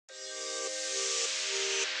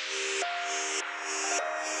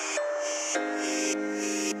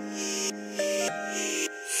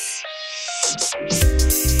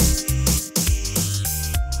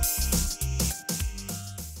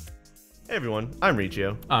everyone, I'm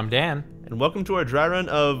Riccio, I'm Dan. and welcome to our dry run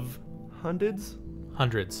of hundreds?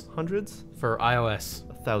 Hundreds. Hundreds? For iOS.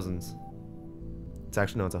 Thousands. It's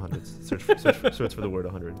actually, no, it's hundreds. Search for the word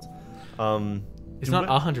hundreds. It's not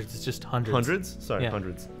hundreds, it's just hundreds. Hundreds? Sorry, Yeah.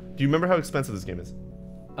 hundreds. Do you remember how expensive this game is?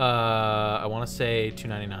 I want to say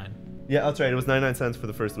 $2.99. Yeah, that's right. It was 99 cents for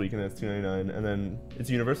the first week, and then it's $2.99, and then it's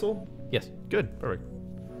universal? Yes. Good, perfect.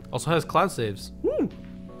 Also has cloud saves, Woo!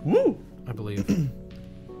 Woo! I believe.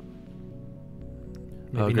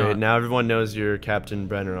 Oh, Maybe great. not. Now everyone knows you're Captain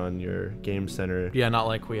Brenner on your game center. Yeah, not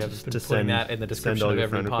like we have been putting that in the description all of your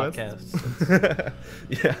every friend podcast.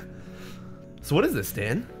 Yeah. So what is this,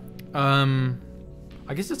 Dan?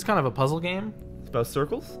 I guess it's kind of a puzzle game. It's about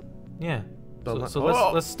circles? Yeah. But So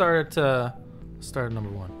oh! let's start at number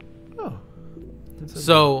 1. Oh.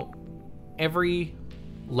 So every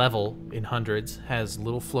level in hundreds has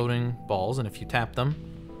little floating balls, and if you tap them,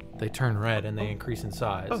 they turn red and they increase in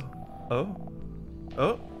size. Oh.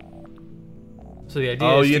 Oh. So the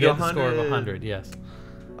idea is you to get get the score of 100. Yes.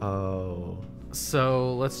 Oh.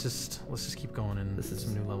 So let's just keep going and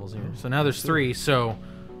some new levels here. So now there's 3. So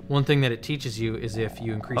one thing that it teaches you is if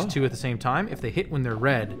you increase 2 at the same time, if they hit when they're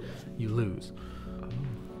red, you lose.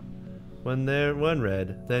 When they're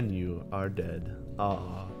red, then you are dead.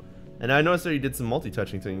 Ah. And I noticed that you did some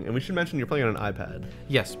multi-touching thing, and we should mention you're playing on an iPad.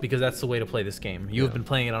 Yes, because that's the way to play this game. You have been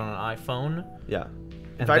playing it on an iPhone. Yeah.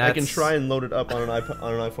 In fact, I can try and load it up on an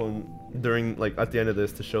iPhone during, like, at the end of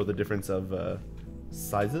this to show the difference of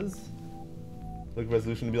sizes. Like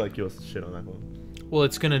resolution to be like, yo, shit on iPhone. Well,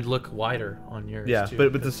 it's gonna look wider on yours. Yeah, too,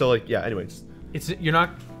 but just so like, yeah. Anyways, you're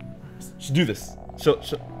not. Just do this. Show.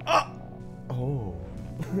 Ah! Oh.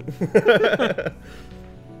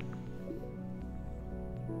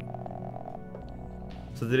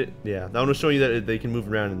 So did it? Yeah, that one was showing you that they can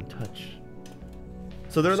move around and touch.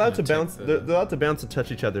 So they're allowed to bounce. They're allowed to bounce and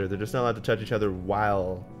touch each other. They're just not allowed to touch each other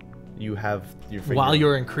while you have your finger. While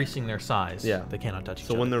you're increasing their size. Yeah. They cannot touch each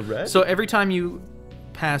other. So when they're red. So every time you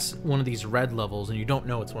pass one of these red levels, and you don't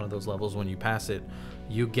know it's one of those levels when you pass it,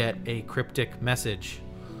 you get a cryptic message.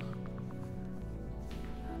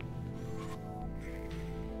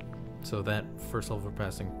 So that first level for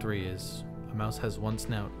passing 3 is a mouse has 1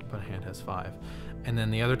 snout, but a hand has 5. And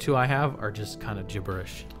then the other 2 I have are just kind of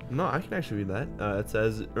gibberish. No, I can actually read that. It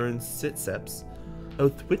says, earn sitseps,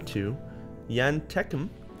 othwitu, yantekum,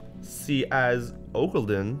 si as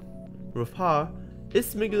ogilden, rufha,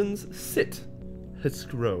 ismigans sit,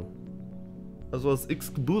 hiskro, as well as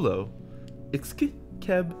ixbulo,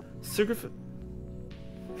 ixkeb, surgrif.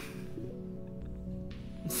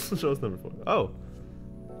 Show us number 4. Oh.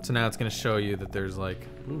 So now it's going to show you that there's like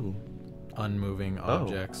unmoving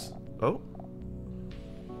objects. Oh.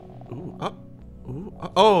 Ooh. Oh. Ooh.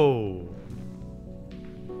 Oh.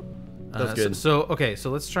 That's good. So okay, so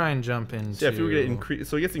let's try and jump into. Yeah, if you get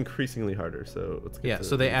so it gets increasingly harder. So let's get to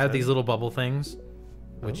so they add side. these little bubble things,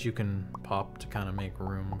 which you can pop to kind of make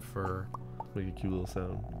room for. Make a cute little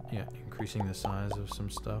sound. Yeah, increasing the size of some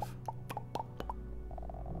stuff.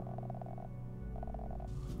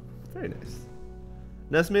 Very nice.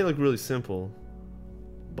 Now this may look really simple,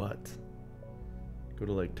 but go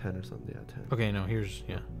to like 10 or something. Yeah, 10. Okay, no,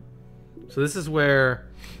 So this is where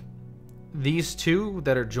these 2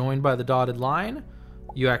 that are joined by the dotted line,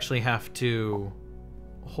 you actually have to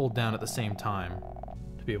hold down at the same time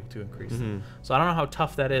to be able to increase them. So I don't know how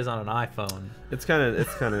tough that is on an iPhone. It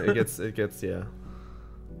gets, yeah.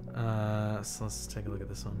 So let's take a look at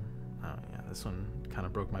this one. Oh yeah, this one kind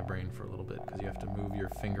of broke my brain for a little bit because you have to move your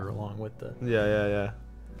finger along with the. Yeah.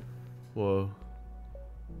 Whoa.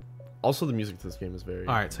 Also, the music to this game is very.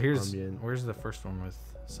 All right, so where's the first one with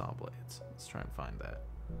saw blades? Let's try and find that.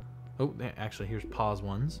 Oh, actually, here's pause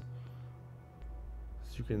ones.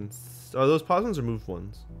 So you can. Are those pause ones or move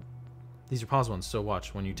ones? These are pause ones. So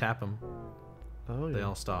watch when you tap them. Oh yeah. They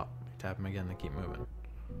all stop. You tap them again, they keep moving.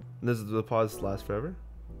 And does the pause last forever?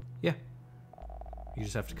 Yeah. You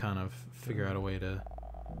just have to kind of figure out a way to.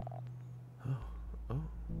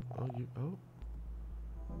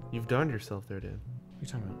 You've darned yourself there, Dan. What are you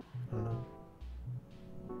talking about? I don't know.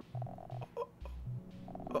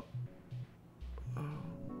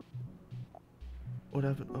 What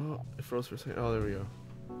happened? Oh, it froze for a second. Oh, there we go.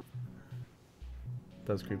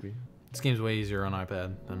 That was creepy. This game's way easier on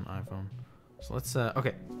iPad than iPhone. So let's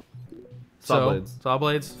okay. Saw blades. Saw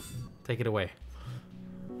blades, take it away.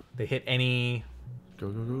 They hit any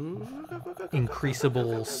Go.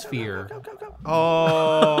 increasable sphere.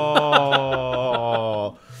 Oh.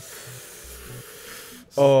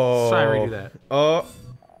 Oh. Try and redo that. Oh.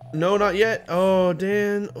 No, not yet. Oh,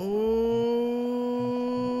 Dan. Oh.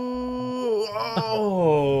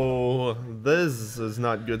 Oh. This. is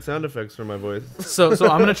not good sound effects for my voice. So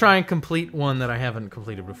I'm gonna try and complete one that I haven't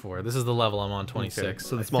completed before. This is the level I'm on, 26. Okay,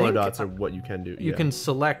 so the smaller dots are what you can do. You can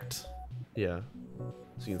select. Yeah.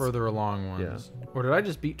 So further along ones. Yeah. Or did I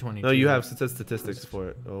just beat 22? No, you have statistics for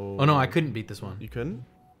it. Oh no, I couldn't beat this one. You couldn't?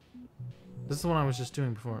 This is the one I was just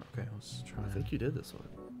doing before. Okay, let's try. I think you did this one.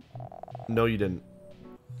 No, you didn't.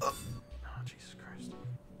 Oh, Jesus Christ.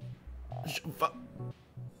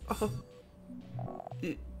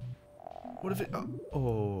 What if it...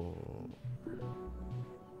 Oh.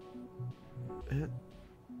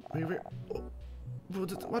 Wait.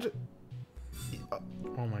 Watch it.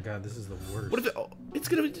 Oh my God, this is the worst. What if it... Oh, it's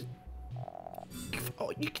gonna be...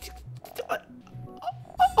 Oh, you...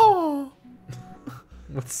 Oh.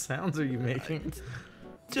 What sounds are you making?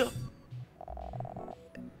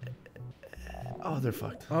 Oh, they're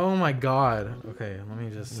fucked. Oh my God. Okay, let me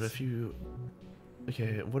just... What if you...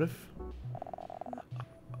 Okay, what if...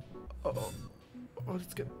 Oh,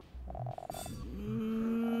 it's good.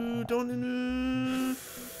 Don't...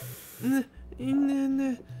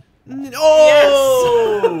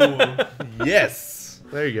 Oh! Yes! Yes!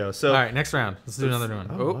 There you go. So... Alright, next round. Let's do another one.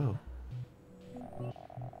 Oh, wow.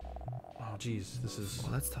 Oh, jeez. This is...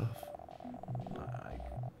 Oh, that's tough.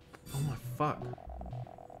 Oh my fuck.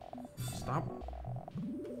 Stop.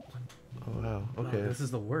 Oh, wow. Okay. No, this is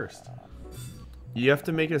the worst. You have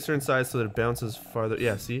to make it a certain size so that it bounces farther.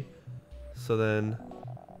 Yeah, see? So then,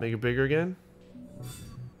 make it bigger again.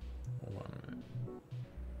 Hold on a minute.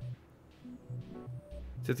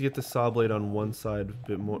 So you have to get the saw blade on one side a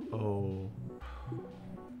bit more. Oh.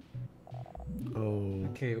 Oh.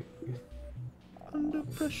 Okay. Under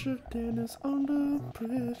pressure, Dennis. Under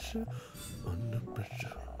pressure. Under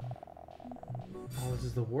pressure. Oh, this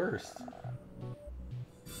is the worst.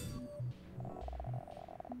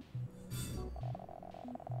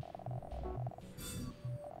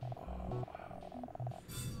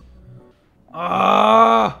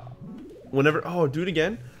 Ah! Whenever, oh, do it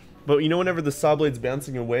again. But you know, whenever the saw blade's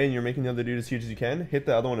bouncing away and you're making the other dude as huge as you can, hit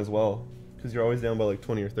the other one as well, because you're always down by like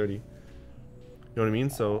 20 or 30. You know what I mean?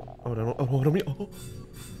 So, oh, no, oh, what do I mean? Oh.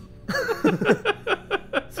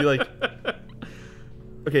 See, like,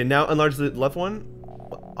 okay, now enlarge the left one.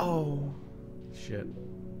 Oh, shit.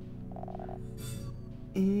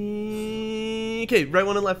 Okay, right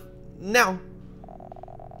one and left now.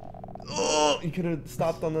 Oh, you could have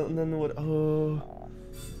stopped on the, and then what? Oh,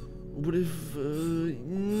 what if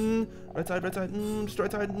right side, just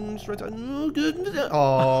right side, just right side. Oh, good.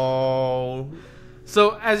 Oh.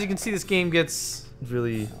 So as you can see, this game gets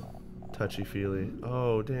really touchy-feely.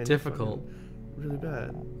 Oh, damn. Difficult. Really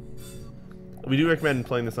bad. We do recommend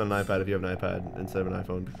playing this on an iPad if you have an iPad instead of an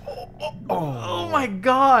iPhone. Oh my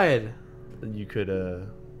God. You could,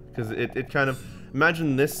 because it kind of,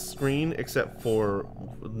 imagine this screen except for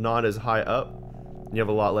not as high up. You have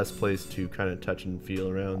a lot less place to kind of touch and feel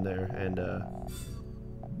around there, and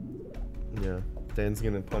yeah, Dan's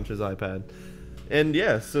gonna punch his iPad, and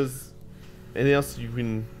yeah. So, anything else you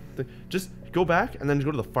can just go back and then just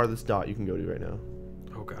go to the farthest dot you can go to right now.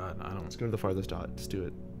 Oh God, I don't. Just go to the farthest dot. Just do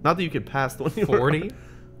it. Not that you could pass the one you 40.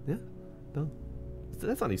 Yeah, no,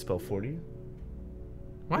 that's not how you spell 40.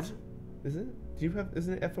 What? Is it? Do you have?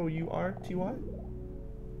 Isn't it F-O-U-R-T-Y?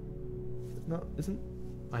 No, isn't?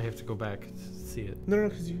 I have to go back to see it. No,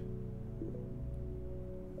 because you.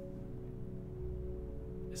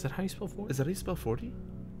 Is that how you spell 40? Is that how you spell 40?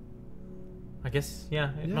 I guess,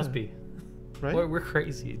 yeah, it must be. Right? We're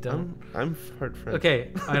crazy. I'm hard French.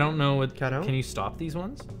 Okay, I don't know what. Cat out? Can you stop these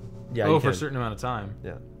ones? Yeah. Oh, for a certain amount of time.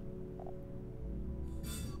 Yeah.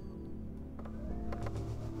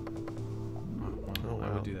 Oh, wow.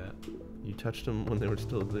 I would do that. You touched them when they were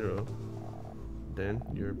still 0. Dan,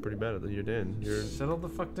 you're pretty bad at that. You're Dan. You're. Settle the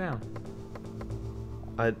fuck down.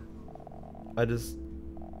 I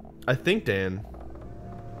think Dan.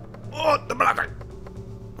 Oh, the blocker.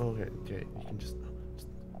 Okay, you can just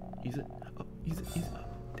ease it. Oh, ease it.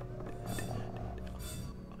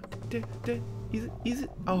 Ease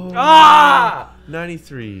it. Oh. Ah!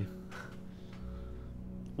 93.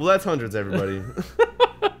 Well, that's hundreds, everybody.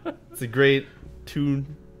 It's a great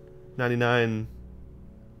 $2.99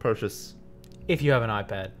 purchase. If you have an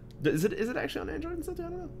iPad. Is it actually on Android and stuff? I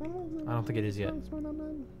don't know. I don't think it is yet. It's not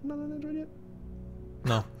on Android yet.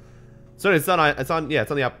 No. Sorry, it's on the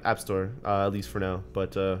App Store, at least for now.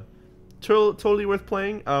 But totally worth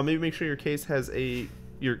playing. Maybe make sure your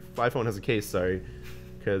iPhone has a case. Sorry,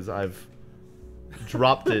 because I've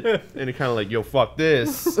dropped it and it kind of like, yo, fuck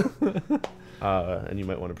this. And you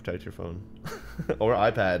might want to protect your phone or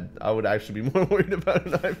iPad. I would actually be more worried about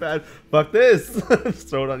an iPad. Fuck this. Just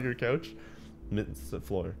throw it on your couch. It's the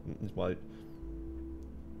floor. It's white.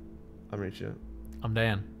 I'm Riccio. I'm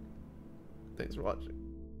Dan. Thanks for watching.